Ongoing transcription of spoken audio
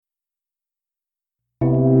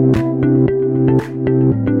You're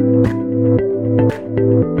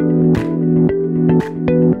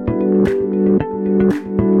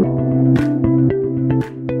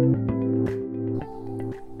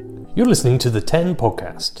listening to the 10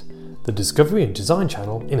 Podcast, the discovery and design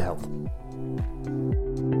channel in health.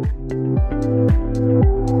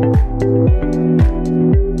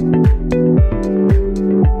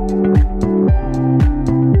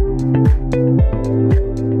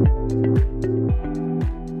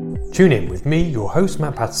 Tune in with me, your host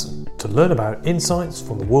Matt Patterson, to learn about insights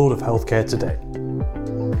from the world of healthcare today.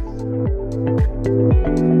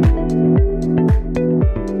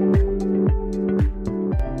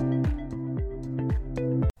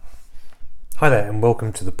 Hi there and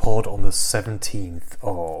welcome to the pod on the 17th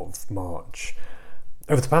of March.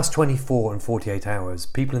 Over the past 24 and 48 hours,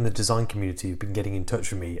 people in the design community have been getting in touch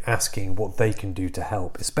with me asking what they can do to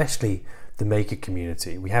help, especially the maker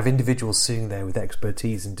community. We have individuals sitting there with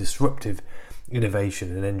expertise in disruptive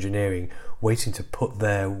innovation and engineering, waiting to put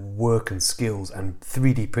their work and skills and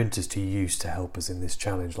 3D printers to use to help us in this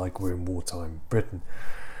challenge like we're in wartime Britain.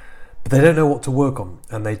 But they don't know what to work on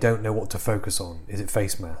and they don't know what to focus on. Is it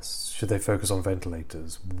face masks? Should they focus on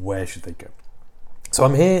ventilators? Where should they go? So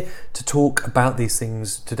I'm here to talk about these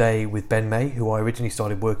things today with Ben May, who I originally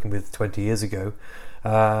started working with 20 years ago.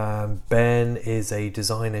 Ben is a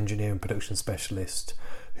design engineer and production specialist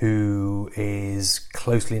who is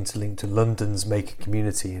closely interlinked to London's maker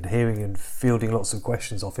community and hearing and fielding lots of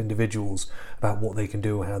questions off individuals about what they can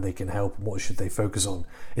do and how they can help and what should they focus on.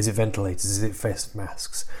 Is it ventilators? Is it face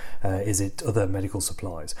masks? Is it other medical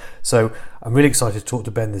supplies? So I'm really excited to talk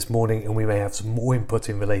to Ben this morning, and we may have some more input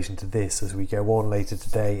in relation to this as we go on later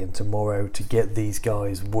today and tomorrow to get these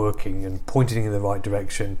guys working and pointing in the right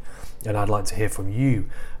direction. And I'd like to hear from you,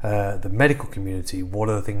 the medical community. What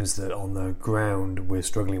are the things that on the ground we're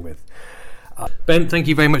struggling with? Ben, thank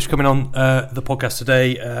you very much for coming on the podcast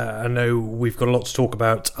today. I know we've got a lot to talk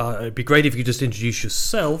about. It'd be great if you could just introduce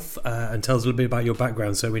yourself and tell us a little bit about your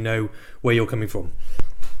background so we know where you're coming from.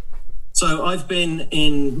 So I've been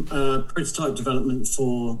in prototype development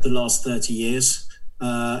for the last 30 years.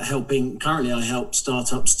 Currently I help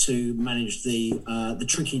startups to manage the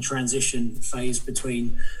tricky transition phase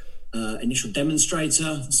between initial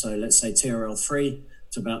demonstrator, so let's say TRL3,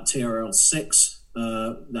 to about TRL6.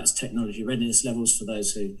 That's technology readiness levels for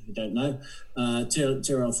those who don't know.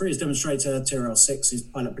 TRL3 is demonstrator, TRL6 is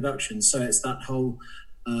pilot production. So it's that whole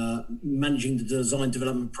managing the design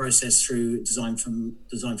development process through design for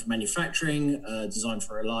manufacturing, design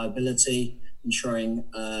for reliability, ensuring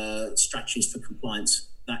strategies for compliance,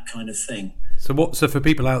 that kind of thing. So for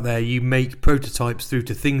people out there, you make prototypes through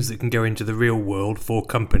to things that can go into the real world for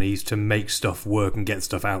companies to make stuff work and get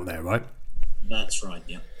stuff out there, right? That's right,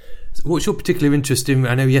 yeah. So what's your particular interest in?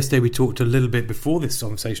 I know yesterday we talked a little bit before this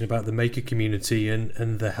conversation about the maker community and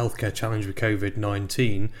the healthcare challenge with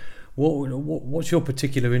COVID-19. What's your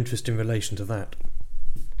particular interest in relation to that?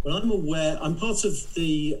 Well, I'm part of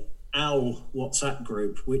the OWL WhatsApp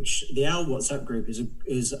group, which the OWL WhatsApp group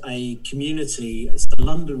is a community. It's a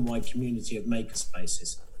London-wide community of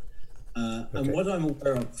makerspaces. Okay. And what I'm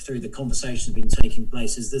aware of through the conversations that have been taking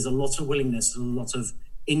place is there's a lot of willingness and a lot of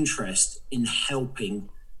interest in helping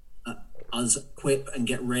us equip and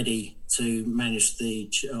get ready to manage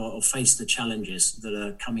or face the challenges that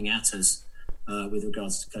are coming at us with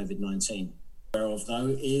regards to COVID-19. What I'm aware of,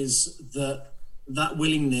 though, is that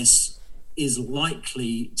willingness is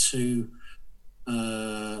likely to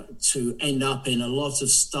end up in a lot of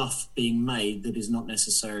stuff being made that is not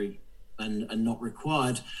necessary and not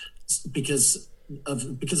required because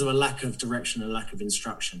of a lack of direction, a lack of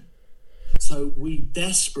instruction. So we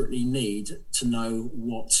desperately need to know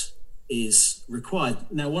what is required.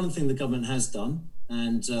 Now, one thing the government has done,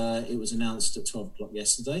 and it was announced at 12 o'clock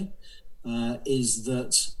yesterday, is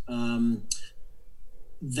that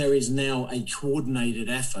there is now a coordinated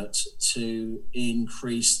effort to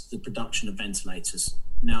increase the production of ventilators.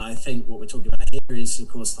 Now, I think what we're talking about here is, of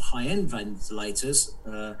course, the high-end ventilators.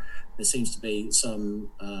 There seems to be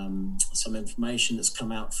some information that's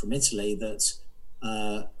come out from Italy that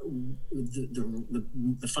the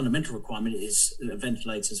fundamental requirement is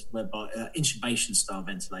ventilators, whereby intubation-style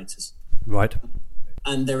ventilators. Right.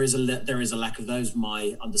 And there is a lack of those.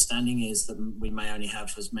 My understanding is that we may only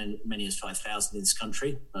have as many as 5,000 in this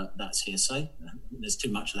country, but that's hearsay. There's too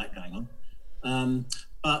much of that going on.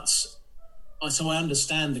 So I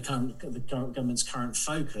understand the current government's current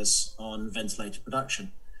focus on ventilator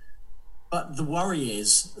production. But the worry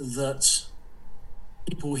is that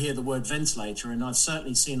people hear the word ventilator, and I've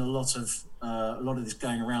certainly seen a lot of this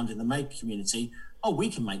going around in the maker community, oh, we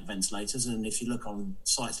can make ventilators. And if you look on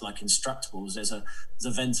sites like Instructables, there's a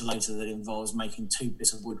ventilator that involves making 2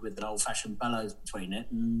 bits of wood with an old-fashioned bellows between it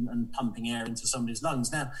and pumping air into somebody's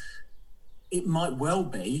lungs. Now, it might well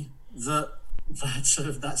be that that's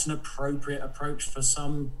an appropriate approach for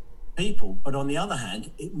some people. But on the other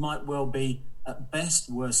hand, it might well be, at best,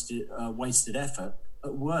 wasted effort,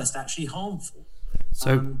 at worst, actually harmful.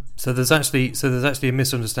 So there's actually a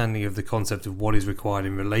misunderstanding of the concept of what is required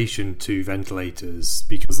in relation to ventilators,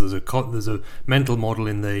 because there's a mental model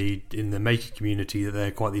in the maker community that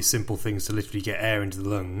they're quite these simple things to literally get air into the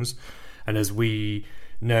lungs, and as we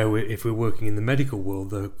know, if we're working in the medical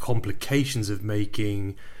world, the complications of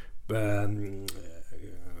making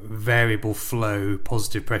variable flow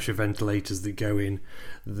positive pressure ventilators that go in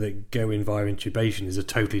via intubation is a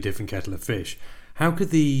totally different kettle of fish. How could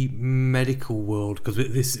the medical world, because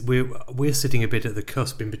we're sitting a bit at the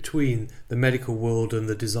cusp in between the medical world and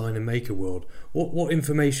the design and maker world, what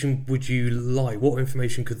information would you like? What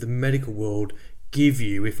information could the medical world give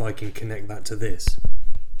you if I can connect that to this?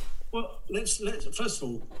 Well, let's first of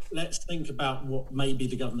all, let's think about what may be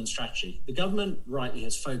the government strategy. The government rightly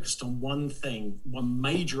has focused on one thing, one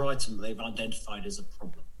major item that they've identified as a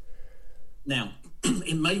problem. Now,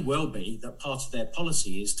 it may well be that part of their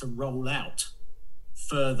policy is to roll out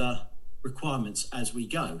further requirements as we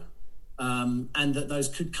go, and that those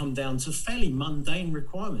could come down to fairly mundane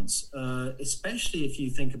requirements, especially if you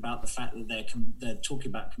think about the fact that they're talking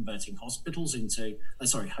about converting hotels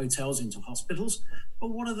into hospitals. But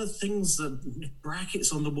what are the things, that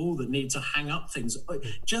brackets on the wall that need to hang up things?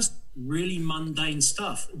 Just really mundane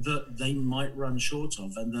stuff that they might run short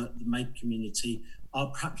of, and that the maker community are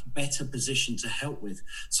perhaps better positioned to help with.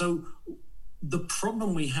 So the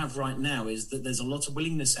problem we have right now is that there's a lot of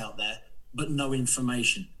willingness out there, but no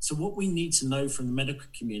information. So what we need to know from the medical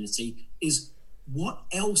community is what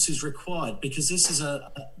else is required, because this is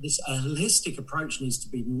a holistic approach needs to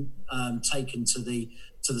be taken to the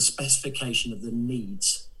specification of the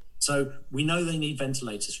needs. So we know they need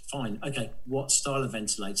ventilators, fine. Okay, what style of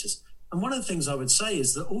ventilators? And one of the things I would say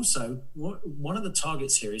is that also one of the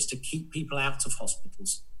targets here is to keep people out of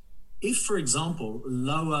hospitals. If, for example,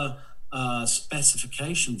 lower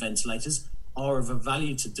specification ventilators are of a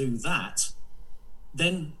value to do that,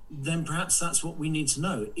 then perhaps that's what we need to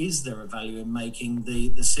know. Is there a value in making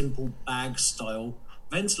the simple bag style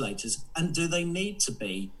ventilators, and do they need to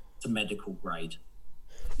be to medical grade?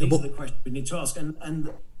 These are the questions we need to ask.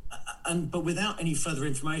 But without any further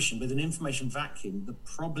information, with an information vacuum, the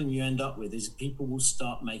problem you end up with is people will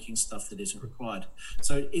start making stuff that isn't required.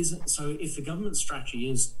 So if the government strategy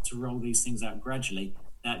is to roll these things out gradually,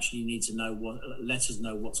 they actually need to let us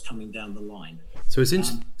know what's coming down the line. So it's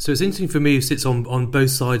interesting for me who sits on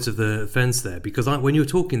both sides of the fence there, because when you were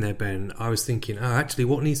talking there, Ben, I was thinking, actually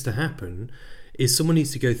what needs to happen is someone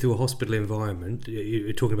needs to go through a hospital environment,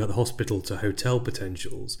 you're talking about the hospital to hotel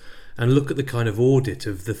potentials, and look at the kind of audit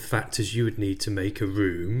of the factors you would need to make a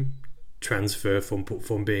room transfer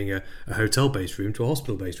from being a hotel-based room to a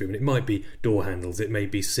hospital-based room. And it might be door handles, it may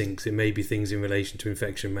be sinks, it may be things in relation to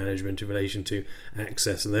infection management, in relation to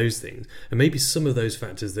access and those things. And maybe some of those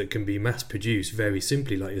factors that can be mass-produced very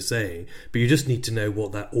simply, like you're saying, but you just need to know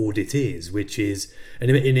what that audit is, which is,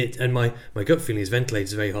 and my gut feeling is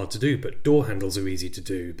ventilators are very hard to do, but door handles are easy to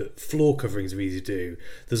do, but floor coverings are easy to do.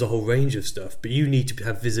 There's a whole range of stuff, but you need to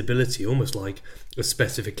have visibility, almost like a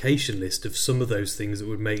specification list of some of those things that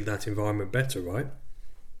would make that environment better, right?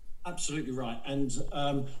 Absolutely right. And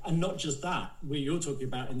not just that, where you're talking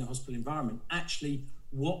about in the hospital environment, actually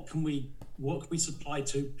what can we supply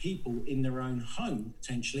to people in their own home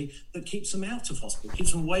potentially that keeps them out of hospital,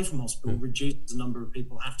 keeps them away from hospital, reduces the number of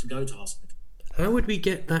people who have to go to hospital. How would we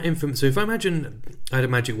get that information? So if I imagine I had a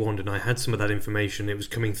magic wand and I had some of that information, it was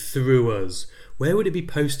coming through us, where would it be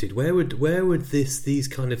posted? Where would these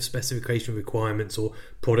kind of specification requirements or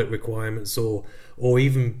product requirements or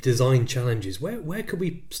even design challenges, where could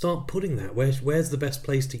we start putting that? Where's the best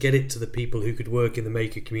place to get it to the people who could work in the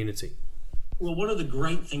maker community? Well, one of the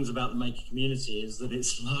great things about the maker community is that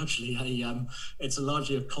it's largely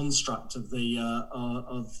a construct of the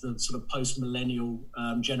sort of post-millennial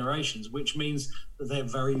generations, which means that they're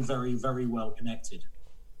very, very, very well connected.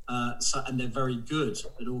 And they're very good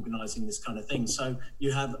at organising this kind of thing. So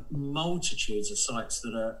you have multitudes of sites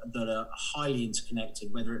that are highly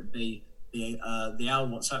interconnected, whether it be the OWL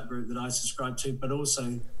WhatsApp group that I subscribe to, but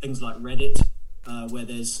also things like Reddit, where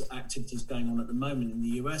there's activities going on at the moment in the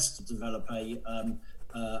US to develop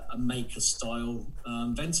a maker-style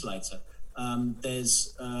ventilator.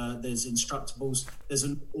 There's Instructables. There's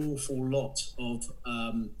an awful lot of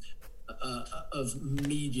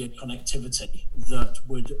media connectivity that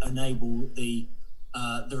would enable the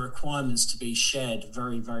the requirements to be shared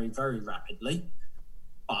very, very, very rapidly.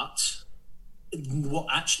 But what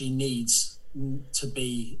actually needs to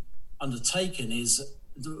be undertaken is,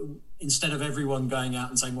 instead of everyone going out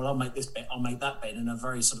and saying, well, I'll make this bit, I'll make that bit, in a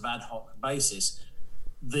very sort of ad hoc basis,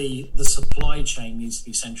 the supply chain needs to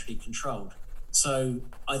be centrally controlled. So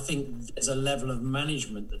I think there's a level of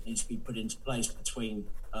management that needs to be put into place between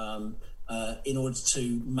in order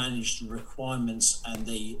to manage the requirements and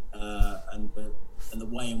the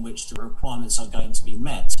way in which the requirements are going to be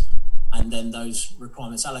met, and then those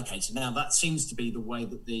requirements allocated. Now, that seems to be the way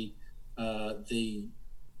that the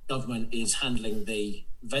government is handling the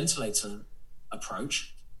ventilator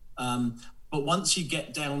approach. But once you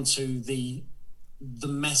get down to the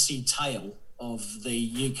messy tail of the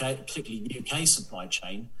UK, particularly the UK supply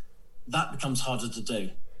chain, that becomes harder to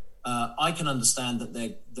do. I can understand that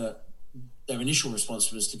their initial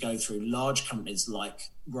response was to go through large companies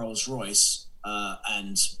like Rolls-Royce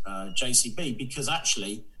and JCB, because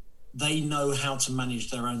actually they know how to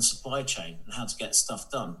manage their own supply chain and how to get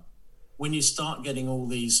stuff done. When you start getting all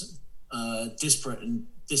these disparate and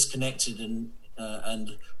disconnected and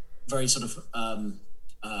very sort of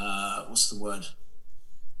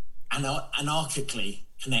anarchically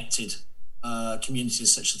connected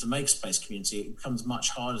communities such as the makerspace community, it becomes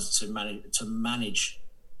much harder to manage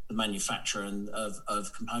the manufacture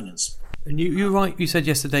of components. And you're right. You said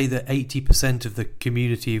yesterday that 80% of the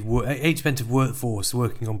community, 80% of workforce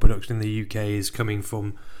working on production in the UK is coming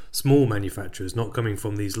from small manufacturers, not coming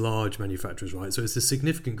from these large manufacturers, right? So it's a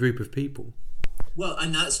significant group of people. Well,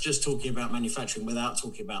 and that's just talking about manufacturing without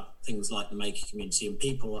talking about things like the maker community and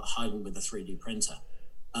people hiding with a 3D printer.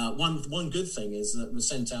 One good thing is that was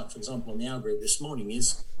sent out, for example, on the Our Group this morning,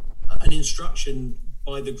 is an instruction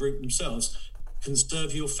by the group themselves: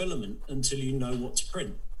 conserve your filament until you know what to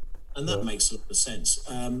print. And that makes a lot of sense.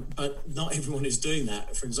 But not everyone is doing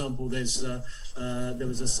that. For example, there was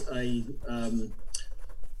a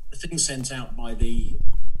thing sent out by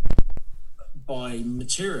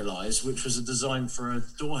Materialise, which was a design for a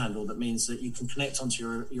door handle that means that you can connect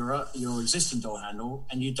onto your existing door handle,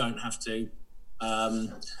 and you don't have to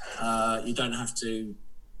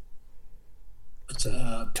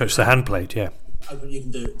touch the hand plate. Yeah, you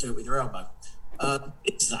can do it with your elbow.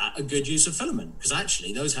 Is that a good use of filament? Because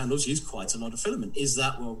actually those handles use quite a lot of filament. Is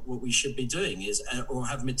that what we should be doing? Or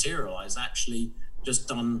have Materialise actually just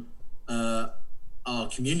done our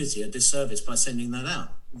community a disservice by sending that out?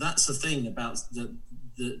 That's the thing about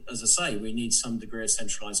as I say, we need some degree of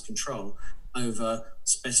centralised control over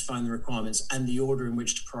specifying the requirements and the order in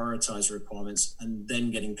which to prioritise the requirements, and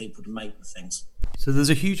then getting people to make the things. So there's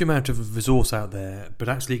a huge amount of resource out there, but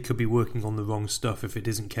actually it could be working on the wrong stuff if it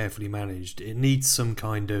isn't carefully managed. It needs some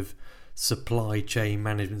kind of supply chain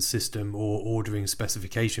management system or ordering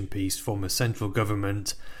specification piece from a central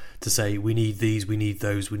government to say, we need these, we need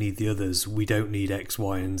those, we need the others, we don't need X,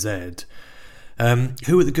 Y and Z.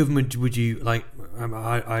 Who at the government would you like?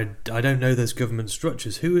 I don't know those government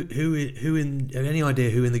structures. Who in any idea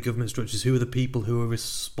who in the government structures? Who are the people who are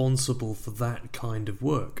responsible for that kind of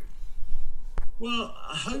work? Well,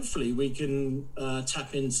 hopefully we can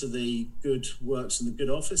tap into the good works and the good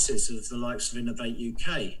offices of the likes of Innovate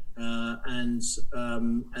UK and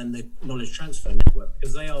the Knowledge Transfer Network,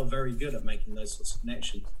 because they are very good at making those sorts of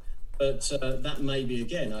connections. But that may be,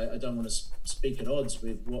 again, I don't want to speak at odds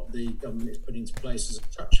with what the government is putting into place as a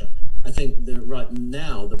structure. I think that right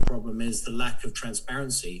now the problem is the lack of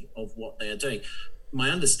transparency of what they are doing. My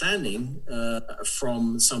understanding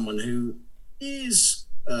from someone who is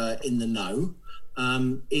in the know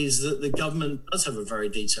is that the government does have a very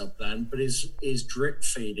detailed plan, but is drip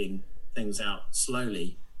feeding things out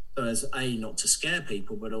slowly, so as not to scare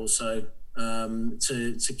people, but also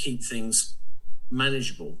to keep things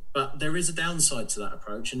manageable. But there is a downside to that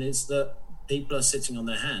approach, and it's that people are sitting on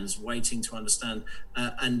their hands waiting to understand,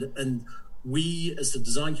 and we as the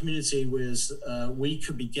design community we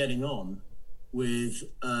could be getting on with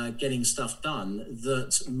getting stuff done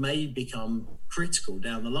that may become critical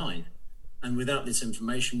down the line, and without this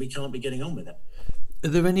information we can't be getting on with it. Are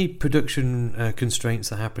there any production constraints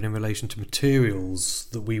that happen in relation to materials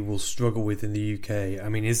that we will struggle with in the UK? I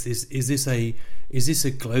mean, is this a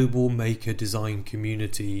global maker design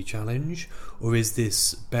community challenge, or is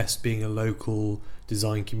this best being a local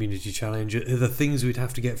design community challenge? Are there things we'd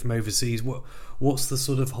have to get from overseas? What's the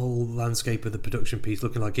sort of whole landscape of the production piece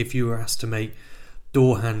looking like if you were asked to make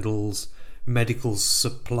door handles, medical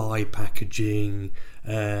supply packaging,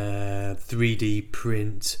 3D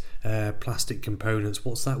print, plastic components?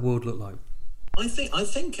 What's that world look like? I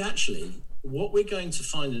think actually what we're going to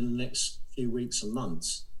find in the next few weeks and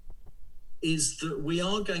months is that we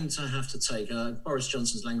are going to have to take, Boris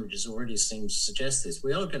Johnson's languages already seem to suggest this,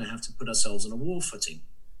 we are going to have to put ourselves on a war footing.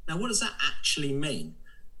 Now, what does that actually mean?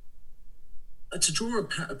 To draw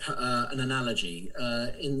an analogy,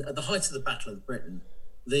 at the height of the Battle of Britain,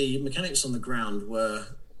 the mechanics on the ground were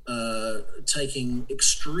taking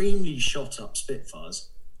extremely shot-up Spitfires,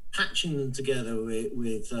 patching them together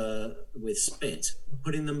with spit,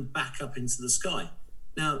 putting them back up into the sky.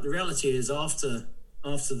 Now, the reality is, after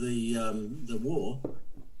the war,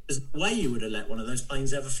 there's no way you would have let one of those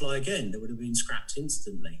planes ever fly again. They would have been scrapped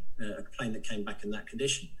instantly, a plane that came back in that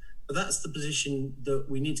condition. But that's the position that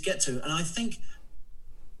we need to get to. And I think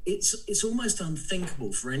it's almost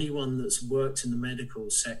unthinkable for anyone that's worked in the medical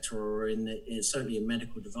sector or certainly in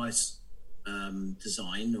medical device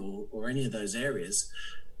design or any of those areas,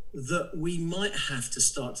 that we might have to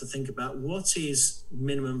start to think about what is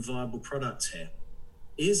minimum viable product here.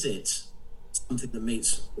 Is it something that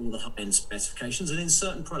meets all the high-end specifications? And in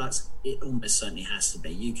certain products, it almost certainly has to be.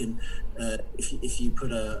 You can, if you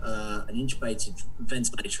put an intubated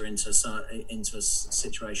ventilator into a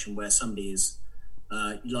situation where somebody is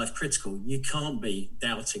life critical, you can't be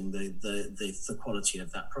doubting the quality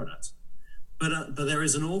of that product. But there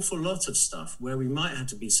is an awful lot of stuff where we might have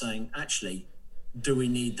to be saying, actually, do we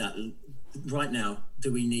need that right now?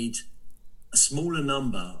 Do we need a smaller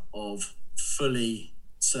number of fully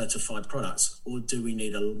certified products, or do we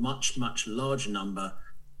need a much, much larger number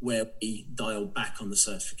where we dial back on the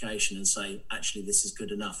certification and say, actually, this is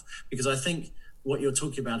good enough? Because I think what you're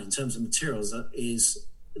talking about in terms of materials is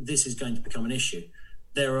this is going to become an issue.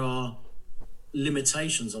 There are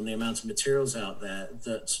limitations on the amount of materials out there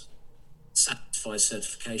that satisfy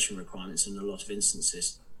certification requirements in a lot of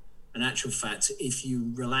instances. In actual fact, if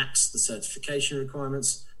you relax the certification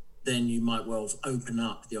requirements, then you might well open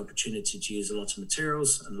up the opportunity to use a lot of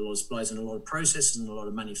materials and a lot of supplies and a lot of processes and a lot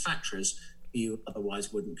of manufacturers you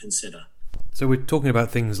otherwise wouldn't consider. So we're talking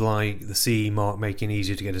about things like the CE mark, making it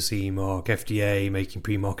easier to get a CE mark, FDA making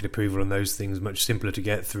pre-market approval and those things much simpler to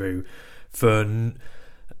get through for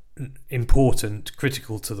important,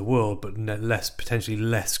 critical to the world, but potentially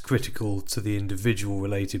less critical to the individual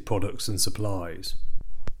related products and supplies.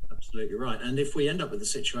 Absolutely right. And if we end up with a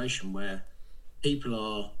situation where people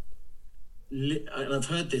are, and I've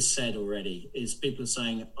heard this said already, is people are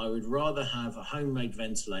saying, I would rather have a homemade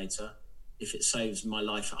ventilator if it saves my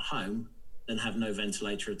life at home than have no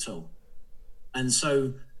ventilator at all. And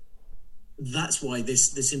so that's why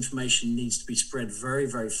this information needs to be spread very,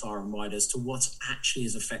 very far and wide as to what actually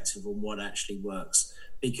is effective and what actually works.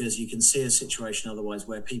 Because you can see a situation otherwise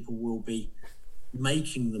where people will be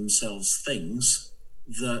making themselves things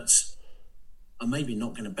that are maybe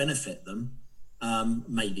not going to benefit them,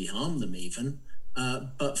 maybe harm them even,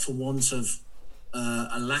 but for want of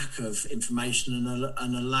a lack of information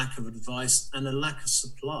and a lack of advice and a lack of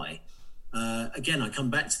supply. Again, I come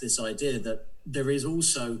back to this idea that there is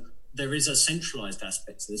a centralized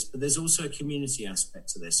aspect to this, but there's also a community aspect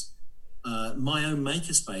to this. My own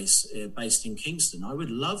makerspace based in Kingston, I would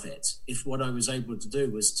love it if what I was able to do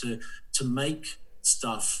was to make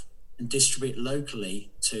stuff and distribute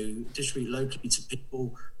locally to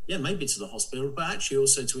people, maybe to the hospital, but actually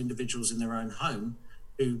also to individuals in their own home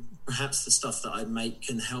who perhaps the stuff that I make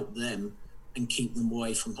can help them and keep them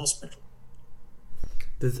away from hospital.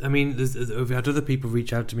 I've had other people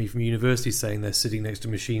reach out to me from universities saying they're sitting next to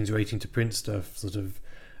machines waiting to print stuff, sort of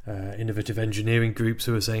innovative engineering groups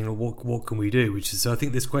who are saying, well, what can we do? So I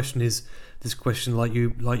think this question like you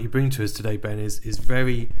bring to us today, Ben, is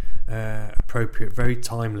very appropriate, very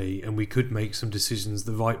timely, and we could make some decisions,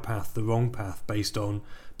 the right path, the wrong path, based on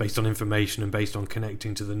information and based on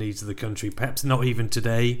connecting to the needs of the country. Perhaps not even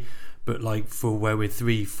today, but like for where we're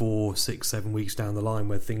 3, 4, 6, 7 weeks down the line,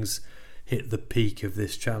 where things hit the peak of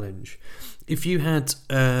this challenge. If you had,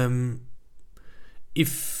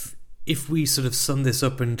 if we sort of sum this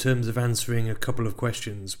up in terms of answering a couple of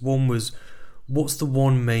questions, one was, what's the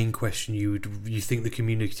one main question you think the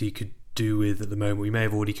community could do with at the moment? We may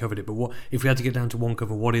have already covered it, but what if we had to get down to one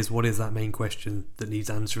cover? What is that main question that needs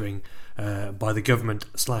answering by the government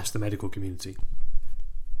 / the medical community?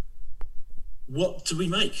 What do we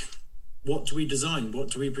make? What do we design?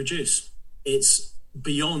 What do we produce? It's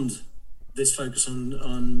beyond this focus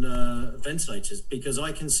on ventilators, because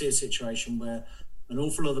I can see a situation where an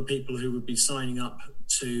awful lot of people who would be signing up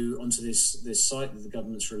onto this site that the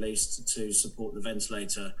government's released to support the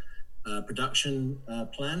ventilator production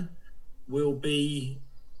plan will be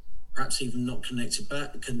perhaps even not contacted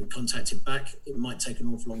back. It might take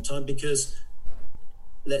an awful long time because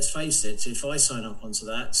let's face it, if I sign up onto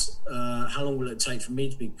that, how long will it take for me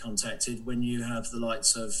to be contacted when you have the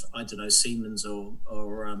likes of, I don't know, Siemens or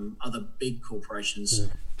other big corporations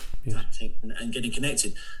acting and getting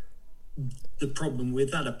connected? The problem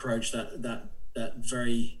with that approach, that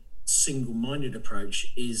very single-minded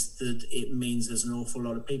approach, is that it means there's an awful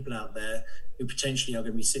lot of people out there who potentially are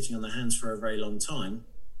going to be sitting on their hands for a very long time.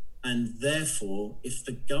 And therefore, if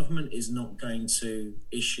the government is not going to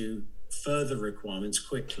issue further requirements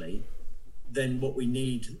quickly, then what we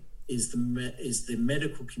need is the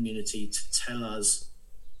medical community to tell us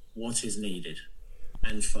what is needed,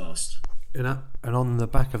 and fast. And on the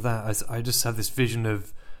back of that, I just have this vision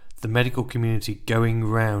of the medical community going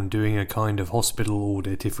around doing a kind of hospital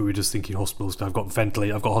audit. If we were just thinking hospitals, I've got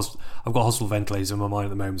hospital ventilators in my mind at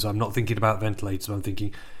the moment, so I'm not thinking about ventilators. I'm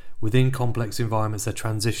thinking within complex environments, they're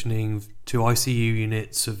transitioning to ICU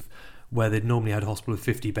units of where they'd normally had a hospital of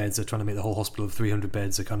 50 beds. They're trying to make the whole hospital of 300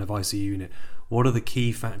 beds a kind of ICU unit. What are the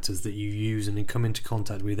key factors that you use and come into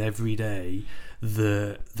contact with every day?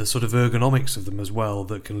 The sort of ergonomics of them as well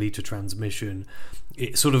that can lead to transmission.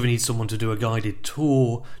 It sort of needs someone to do a guided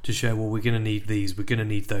tour to show, well, we're going to need these, we're going to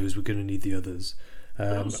need those, we're going to need the others.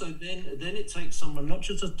 Also, then it takes someone not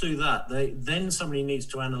just to do that. Then somebody needs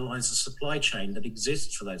to analyse the supply chain that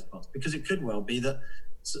exists for those parts, because it could well be that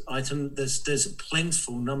there's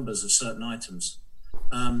plentiful numbers of certain items.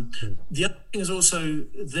 The other thing is also,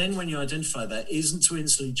 then when you identify that, isn't to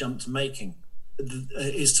instantly jump to making,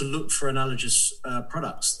 is to look for analogous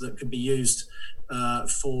products that could be used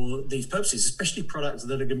for these purposes, especially products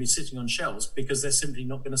that are going to be sitting on shelves because they're simply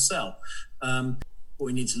not going to sell. What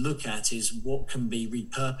we need to look at is what can be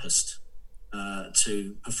repurposed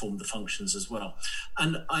to perform the functions as well.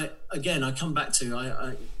 And I come back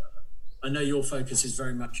to, I know your focus is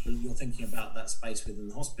very much, you're thinking about that space within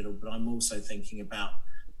the hospital, but I'm also thinking about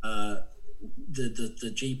the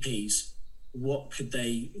GPs. What could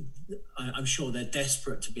they, I'm sure they're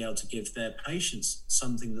desperate to be able to give their patients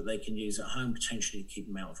something that they can use at home, potentially to keep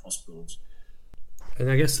them out of hospitals.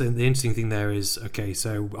 And I guess the interesting thing there is, okay,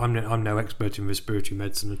 so I'm no expert in respiratory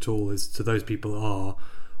medicine at all. As to those people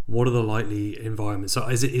what are the likely environments? So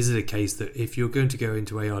is it a case that if you're going to go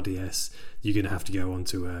into ARDS, you're going to have to go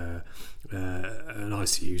onto an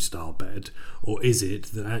ICU style bed, or is it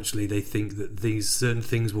that actually they think that these certain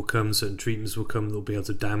things will come, certain treatments will come, they'll be able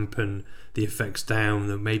to dampen the effects down?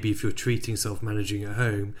 That maybe if you're treating self-managing at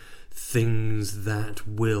home, things that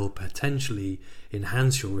will potentially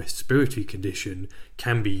enhance your respiratory condition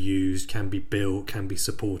can be used, can be built, can be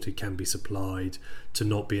supported, can be supplied to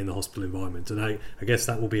not be in the hospital environment. And I guess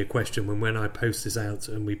that will be a question when I post this out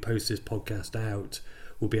and we post this podcast out.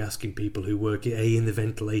 We'll be asking people who work in the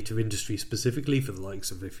ventilator industry specifically, for the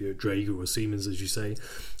likes of, if you're at Draeger or Siemens, as you say,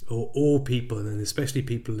 or people, and then especially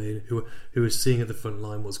people who are seeing at the front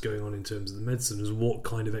line what's going on in terms of the medicine, is what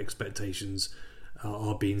kind of expectations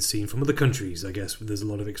are being seen from other countries. I guess there's a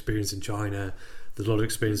lot of experience in China, there's a lot of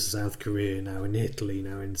experience in South Korea, now in Italy,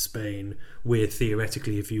 now in Spain. We're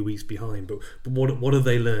theoretically a few weeks behind, but what have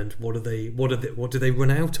they learned? What do they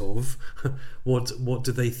run out of? What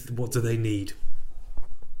do they need?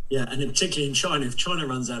 Yeah, and particularly in China, if China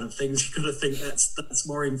runs out of things, you've got to think that's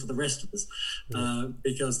worrying for the rest of us,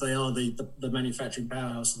 because they are the manufacturing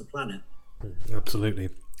powerhouse of the planet. Absolutely.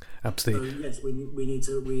 So yes,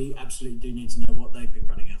 we absolutely do need to know what they've been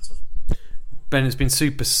running out of. Ben, it's been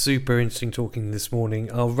super interesting talking this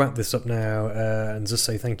morning. I'll wrap this up now and just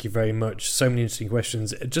say thank you very much. So many interesting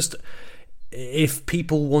questions. Just if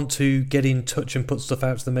people want to get in touch and put stuff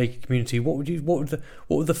out to the maker community, what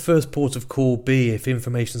would the first port of call be if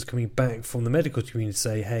information's coming back from the medical community to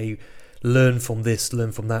say, hey, learn from this,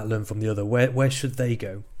 learn from that, learn from the other? Where should they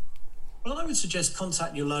go? Well, I would suggest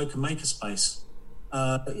contact your local makerspace.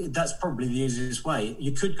 That's probably the easiest way.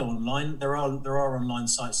 You could go online. There are online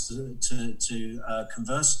sites to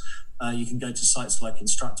converse. You can go to sites like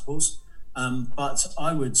Instructables. But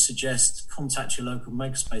I would suggest contact your local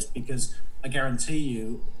makerspace, because I guarantee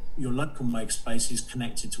you your local makerspace is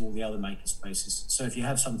connected to all the other makerspaces. So if you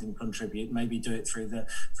have something to contribute, maybe do it through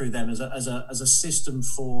them as a system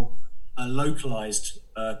for localized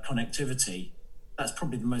connectivity. That's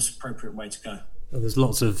probably the most appropriate way to go. Well, there's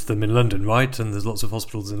lots of them in London, right? And there's lots of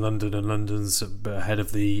hospitals in London, and London's ahead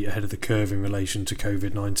of the curve in relation to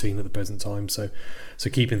COVID-19 at the present time. So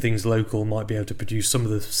keeping things local might be able to produce some of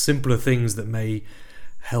the simpler things that may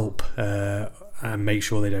help and make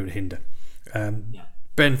sure they don't hinder.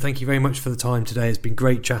 Ben, thank you very much for the time today. It's been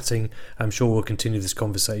great chatting. I'm sure we'll continue this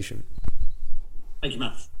conversation. Thank you,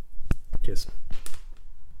 Matt. Cheers.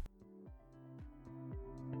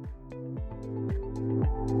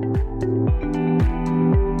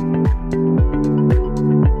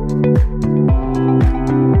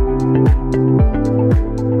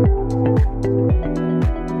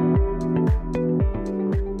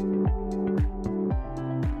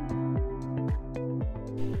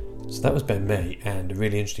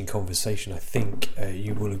 interesting conversation. I think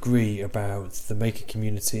you will agree about the maker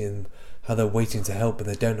community and how they're waiting to help, but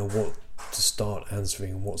they don't know what to start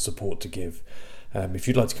answering and what support to give. If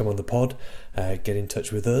you'd like to come on the pod, get in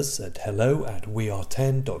touch with us at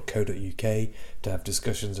hello@weare10.co.uk to have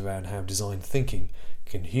discussions around how design thinking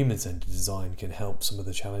human-centered design can help some of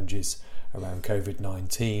the challenges around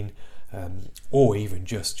COVID-19, or even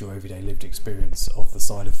just your everyday lived experience of the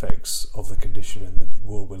side effects of the condition and the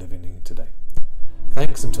world we're living in today.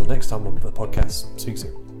 Thanks, until next time on the podcast. Speak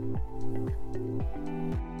soon.